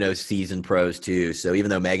are you know, seasoned pros too. So even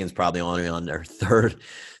though Megan's probably only on her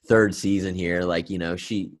third season here, like, you know,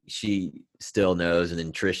 she still knows, and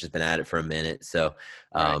then Trish has been at it for a minute. So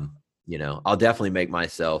you know, I'll definitely make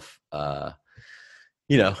myself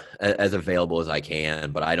you know, as available as I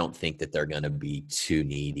can, but I don't think that they're going to be too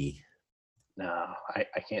needy. No,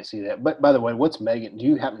 I can't see that. But by the way, what's Megan? Do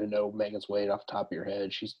you happen to know Megan's weight off the top of your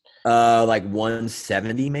head? She's like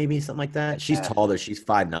 170, maybe something like that. She's taller. She's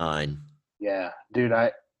 5'9". Yeah, dude,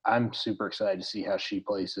 I'm super excited to see how she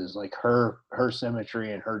places. Like her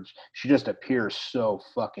symmetry and she just appears so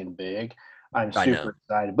fucking big. I'm super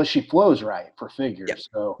excited. But she flows right for figures. Yep.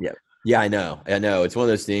 So yeah, I know. It's one of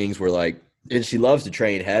those things where, like, and she loves to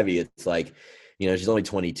train heavy. It's like, you know, she's only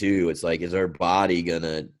 22. It's like, is her body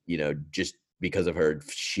gonna, you know, just because of her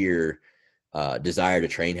sheer desire to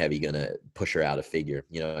train heavy, gonna push her out of figure?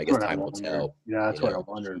 You know, I guess time will tell. Yeah, that's what I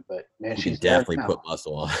wondered. But man, she can definitely put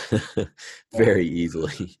muscle on very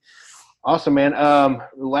easily. Awesome, man.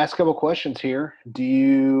 Last couple questions here. Do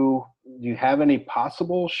you have any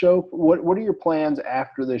possible show? What are your plans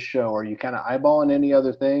after this show? Are you kind of eyeballing any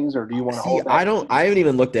other things, or do you want to hold back? I haven't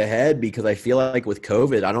even looked ahead, because I feel like with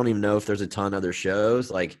COVID, I don't even know if there's a ton of other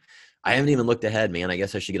shows. Like, I haven't even looked ahead, man. I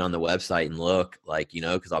guess I should get on the website and look, like, you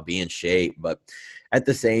know, because I'll be in shape. But at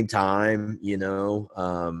the same time, you know,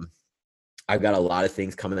 I've got a lot of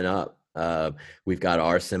things coming up. We've got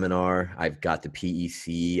our seminar. I've got the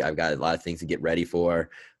PEC. I've got a lot of things to get ready for.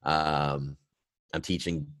 I'm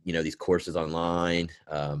teaching, you know, these courses online.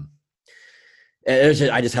 I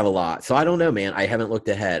just have a lot. So I don't know, man. I haven't looked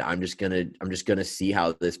ahead. I'm just gonna see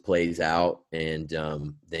how this plays out, and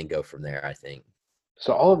then go from there, I think.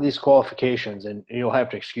 So all of these qualifications, and you'll have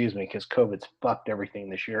to excuse me because COVID's fucked everything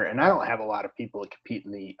this year, and I don't have a lot of people that compete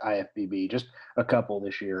in the IFBB, just a couple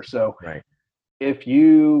this year. So if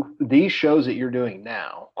these shows that you're doing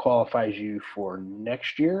now qualifies you for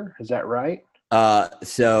next year, is that right?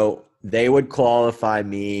 So they would qualify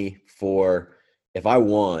me for, if I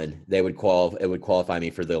won, it would qualify me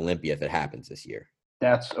for the Olympia if it happens this year.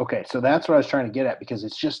 That's okay. So that's what I was trying to get at, because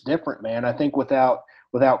it's just different, man. I think without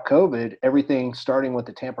COVID, everything starting with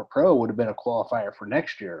the Tampa Pro would have been a qualifier for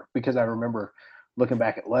next year, because I remember looking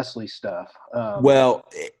back at Leslie's stuff. Well,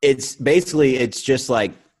 it's just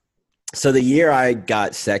like, so the year I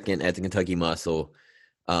got second at the Kentucky Muscle,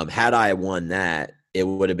 Had I won that, it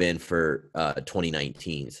would have been for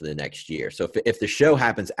 2019, so the next year. So if the show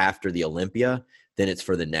happens after the Olympia, then it's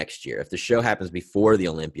for the next year. If the show happens before the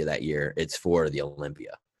Olympia that year, it's for the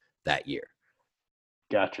Olympia that year.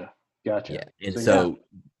 Gotcha. Yeah. And so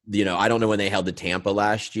I don't know when they held the Tampa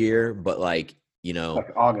last year, but like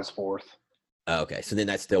August 4th. Okay. So then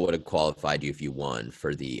that still would have qualified you if you won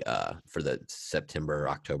for the September,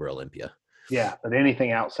 October Olympia. Yeah. But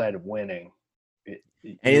anything outside of winning.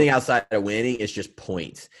 Anything outside of winning is just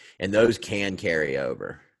points. And those can carry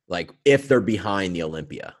over. Like if they're behind the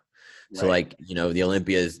Olympia. So like, the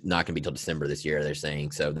Olympia is not going to be till December this year, they're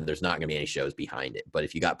saying. So there's not going to be any shows behind it. But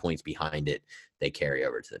if you got points behind it, they carry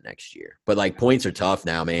over to the next year. But like points are tough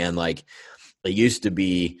now, man. Like it used to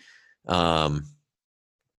be, God,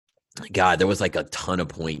 there was like a ton of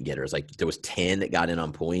point getters. Like there was 10 that got in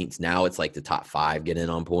on points. Now it's like the top 5 get in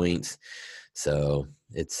on points. So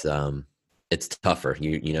it's tougher.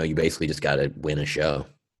 You basically just got to win a show.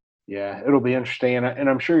 Yeah, it'll be interesting, and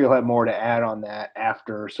I'm sure you'll have more to add on that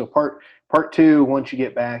after. So part 2, once you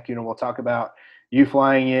get back, we'll talk about you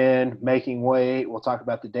flying in, making weight. We'll talk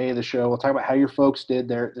about the day of the show. We'll talk about how your folks did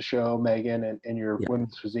there at the show, Megan, and your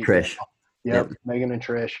women's physique. Trish. Yep, Megan and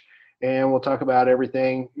Trish. And we'll talk about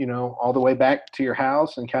everything, all the way back to your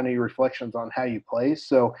house and kind of your reflections on how you place.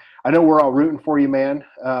 So I know we're all rooting for you, man.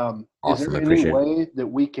 Awesome. Is there any way that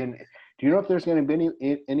we can – do you know if there's going to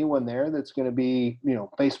be anyone there that's going to be,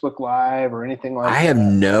 Facebook Live or anything like that? I have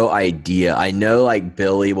no idea. I know like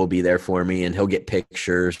Billy will be there for me and he'll get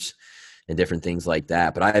pictures and different things like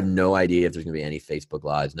that. But I have no idea if there's going to be any Facebook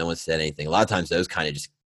Lives. No one said anything. A lot of times those kind of just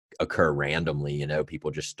occur randomly,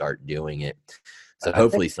 people just start doing it. So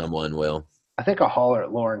hopefully someone will. I think I'll holler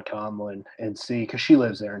at Lauren Conlin and see, because she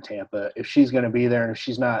lives there in Tampa, if she's going to be there and if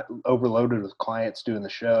she's not overloaded with clients doing the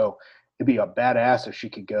show. It'd be a badass if she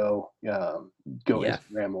could go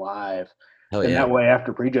Instagram Live. And that way,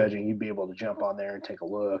 after prejudging, you'd be able to jump on there and take a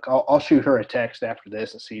look. I'll shoot her a text after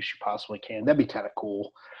this and see if she possibly can. That'd be kind of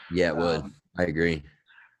cool. Yeah, it would. I agree.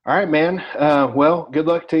 All right, man. Well, good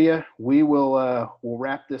luck to you. We will we'll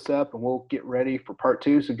wrap this up and we'll get ready for part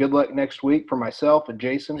 2. So good luck next week for myself and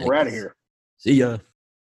Jason. Thanks. We're out of here. See ya.